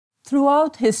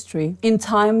Throughout history, in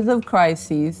times of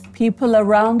crises, people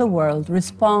around the world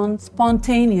respond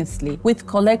spontaneously with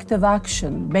collective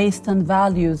action based on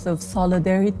values of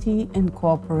solidarity and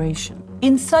cooperation.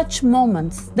 In such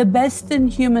moments, the best in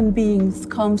human beings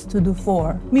comes to the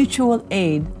fore: mutual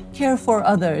aid, care for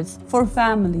others, for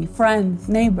family, friends,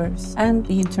 neighbors, and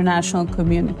the international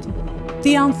community.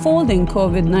 The unfolding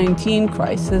COVID-19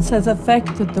 crisis has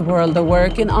affected the world of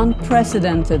work in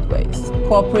unprecedented ways.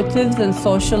 Cooperatives and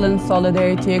social and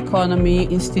solidarity economy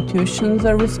institutions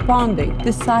are responding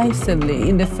decisively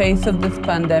in the face of this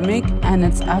pandemic and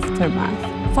its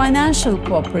aftermath. Financial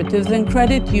cooperatives and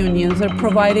credit unions are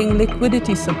providing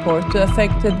liquidity support to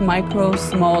affected micro,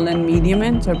 small, and medium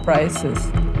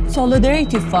enterprises.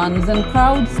 Solidarity funds and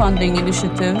crowdfunding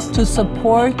initiatives to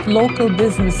support local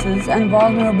businesses and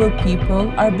vulnerable people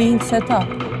are being set up.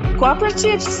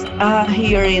 Cooperatives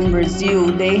here in Brazil,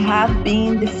 they have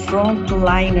been the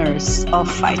frontliners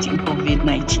of fighting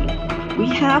COVID-19. We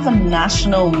have a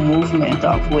national movement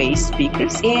of waste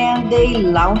speakers, and they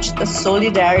launched a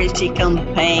solidarity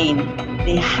campaign.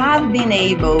 They have been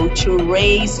able to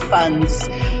raise funds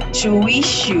to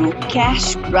issue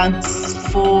cash grants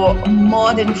for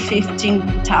more than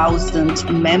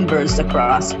 15,000 members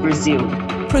across Brazil.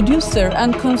 Producer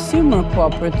and consumer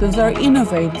cooperatives are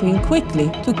innovating quickly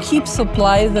to keep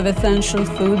supplies of essential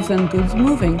foods and goods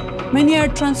moving. Many are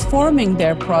transforming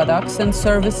their products and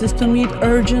services to meet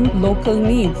urgent local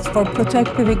needs for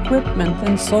protective equipment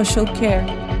and social care.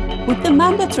 With the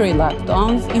mandatory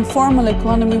lockdowns, informal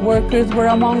economy workers were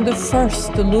among the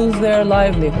first to lose their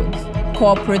livelihoods.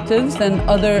 Cooperatives and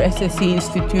other SSE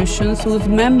institutions whose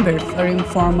members are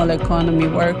informal economy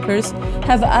workers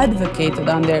have advocated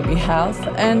on their behalf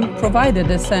and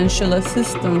provided essential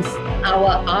assistance.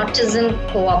 Our artisan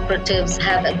cooperatives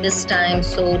have at this time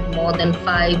sold more than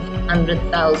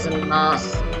 500,000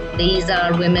 masks. These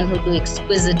are women who do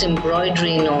exquisite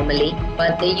embroidery normally,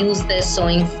 but they use their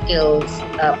sewing skills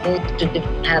both to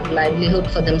have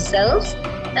livelihood for themselves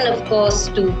and of course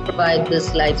to provide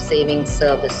this life-saving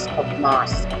service of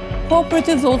masks.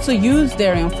 Cooperatives also use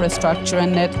their infrastructure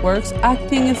and networks,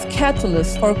 acting as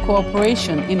catalysts for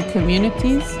cooperation in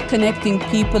communities, connecting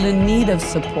people in need of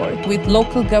support with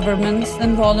local governments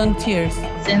and volunteers.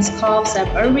 Since co-ops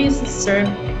have always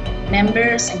served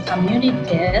members and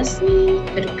communities, we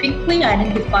could quickly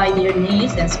identify their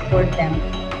needs and support them.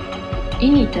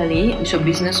 In Italy, so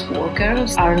business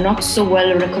workers are not so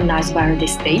well recognized by the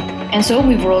state, and so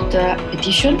we wrote a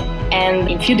petition, and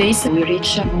in a few days we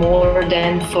reached more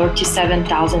than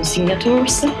 47,000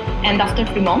 signatures, and after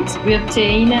 3 months we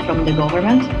obtained from the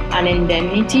government an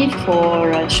indemnity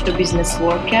for show business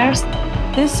workers.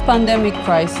 This pandemic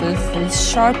crisis is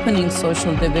sharpening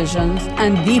social divisions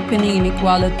and deepening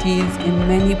inequalities in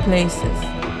many places.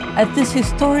 At this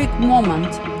historic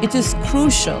moment, it is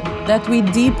crucial that we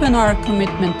deepen our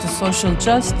commitment to social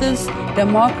justice,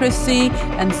 democracy,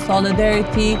 and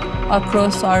solidarity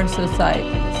across our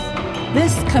societies.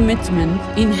 This commitment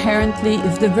inherently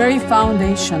is the very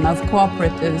foundation of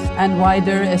cooperatives and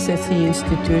wider SSE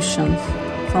institutions,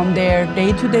 from their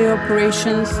day-to-day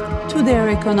operations to their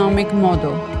economic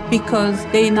model, because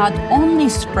they not only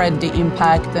spread the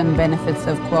impact and benefits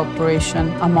of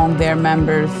cooperation among their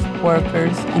members,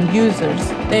 workers, and users,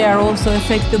 they are also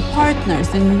effective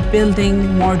partners in building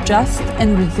more just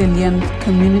and resilient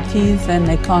communities and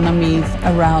economies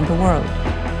around the world.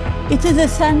 It is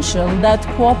essential that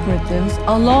cooperatives,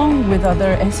 along with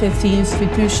other SSE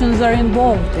institutions, are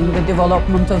involved in the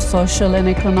development of social and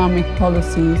economic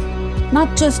policies,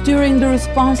 not just during the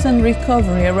response and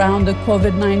recovery around the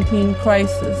COVID-19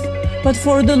 crisis, but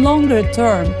for the longer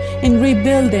term in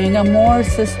rebuilding a more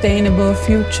sustainable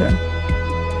future.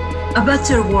 A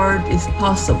better world is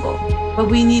possible, but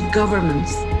we need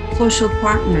governments, social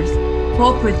partners,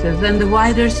 cooperatives, and the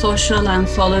wider social and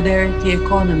solidarity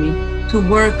economy to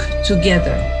work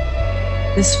together.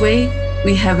 This way,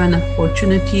 we have an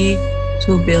opportunity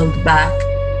to build back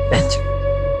better.